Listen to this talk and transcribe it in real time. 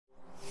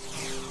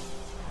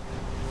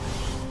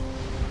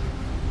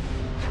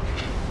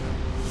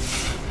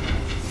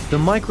The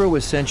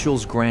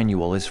MicroEssentials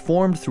granule is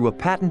formed through a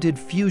patented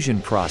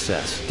fusion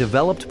process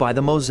developed by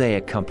the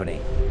Mosaic Company.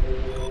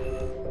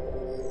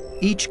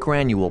 Each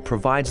granule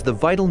provides the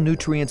vital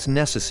nutrients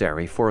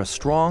necessary for a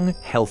strong,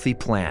 healthy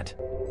plant.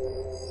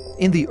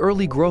 In the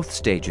early growth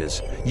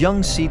stages,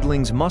 young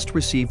seedlings must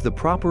receive the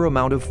proper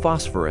amount of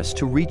phosphorus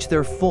to reach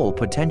their full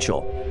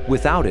potential.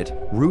 Without it,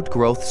 root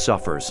growth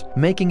suffers,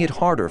 making it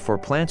harder for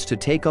plants to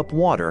take up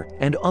water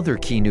and other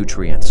key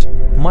nutrients.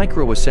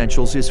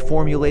 MicroEssentials is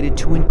formulated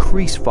to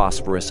increase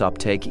phosphorus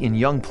uptake in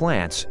young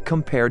plants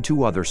compared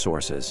to other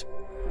sources.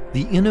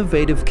 The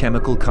innovative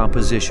chemical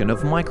composition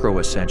of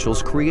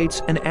MicroEssentials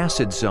creates an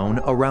acid zone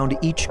around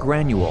each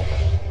granule.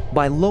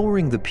 By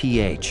lowering the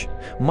pH,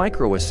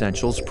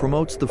 MicroEssentials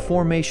promotes the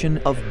formation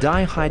of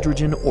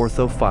dihydrogen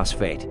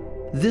orthophosphate.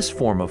 This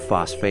form of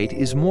phosphate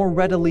is more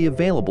readily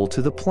available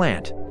to the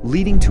plant,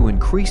 leading to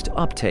increased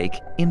uptake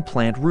in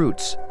plant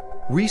roots.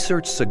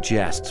 Research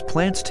suggests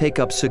plants take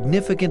up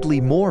significantly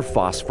more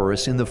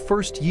phosphorus in the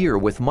first year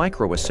with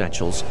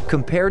MicroEssentials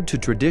compared to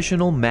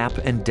traditional MAP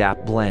and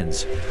DAP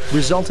blends,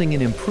 resulting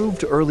in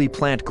improved early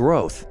plant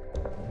growth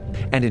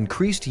and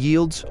increased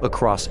yields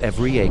across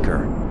every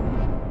acre.